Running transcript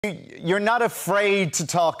You're not afraid to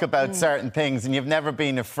talk about certain things, and you've never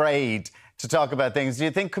been afraid to talk about things. Do you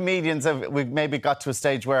think comedians we've maybe got to a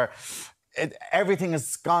stage where everything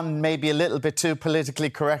has gone maybe a little bit too politically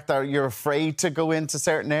correct, or you're afraid to go into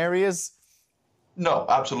certain areas? No,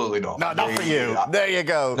 absolutely not. No, not for you. There you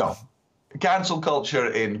go. No. Cancel culture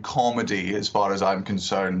in comedy, as far as I'm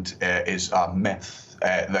concerned, is a myth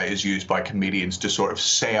that is used by comedians to sort of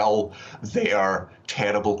sell their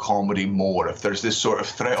terrible comedy more. If there's this sort of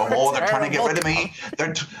threat of, oh, they're trying to get rid of me,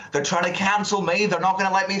 they're trying to cancel me, they're not going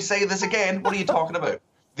to let me say this again. What are you talking about?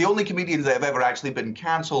 The only comedians that have ever actually been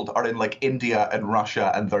cancelled are in, like, India and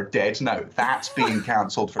Russia, and they're dead now. That's being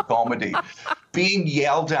cancelled for comedy. Being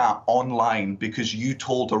yelled at online because you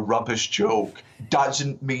told a rubbish joke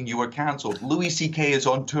doesn't mean you were cancelled. Louis C.K. is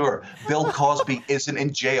on tour. Bill Cosby isn't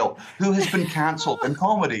in jail. Who has been cancelled in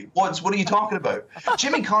comedy? What are you talking about?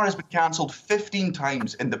 Jimmy Carr has been cancelled 15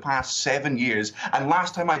 times in the past 7 years, and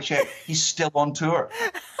last time I checked, he's still on tour.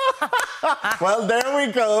 Well, there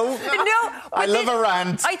we go. No, I love a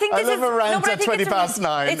rant. I love a rant at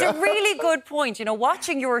 9:20. It's a really good point. You know,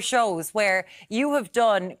 watching your shows where you have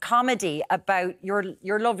done comedy about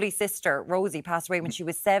your lovely sister, Rosie, passed away when she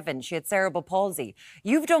was 7. She had cerebral palsy.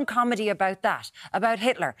 You've done comedy about that, about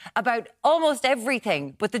Hitler, about almost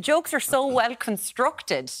everything. But the jokes are so well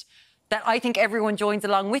constructed that I think everyone joins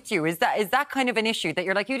along with you. Is that kind of an issue that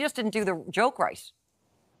you're like, you just didn't do the joke right?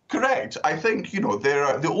 Correct. I think, you know,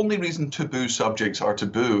 the only reason taboo subjects are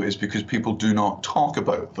taboo is because people do not talk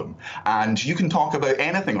about them. And you can talk about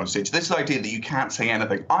anything on stage. This idea that you can't say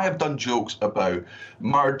anything. I have done jokes about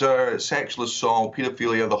murder, sexual assault,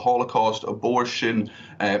 paedophilia, the Holocaust, abortion,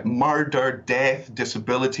 murder, death,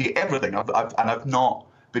 disability, everything. I've not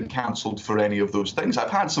been cancelled for any of those things.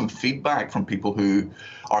 I've had some feedback from people who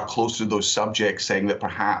are close to those subjects saying that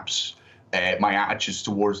perhaps my attitudes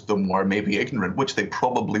towards them were maybe ignorant, which they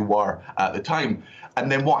probably were at the time. And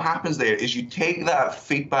then what happens there is you take that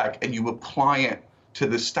feedback and you apply it to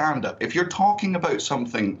the stand-up. If you're talking about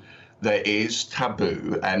something that is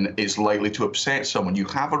taboo and is likely to upset someone, you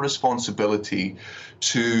have a responsibility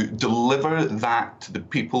to deliver that to the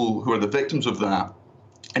people who are the victims of that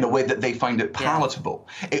in a way that they find it palatable.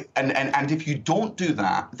 Yeah. And if you don't do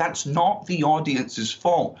that, that's not the audience's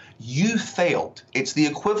fault. You failed. It's the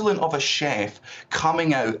equivalent of a chef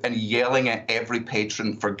coming out and yelling at every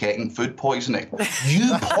patron for getting food poisoning.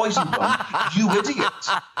 You poisoned them, you idiot.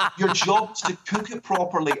 Your job is to cook it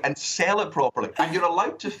properly and sell it properly, and you're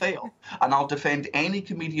allowed to fail. And I'll defend any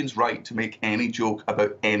comedian's right to make any joke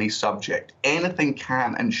about any subject. Anything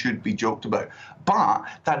can and should be joked about. But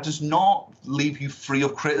that does not leave you free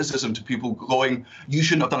of criticism to people going, you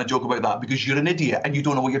shouldn't have done a joke about that because you're an idiot and you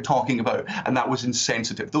don't know what you're talking about, and that was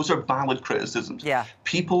insensitive. Those are valid criticisms. Yeah.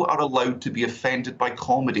 People are allowed to be offended by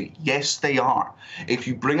comedy. Yes, they are. If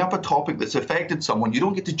you bring up a topic that's affected someone, you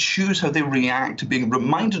don't get to choose how they react to being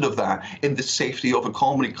reminded of that in the safety of a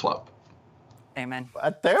comedy club. Amen.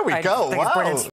 There we go. Wow.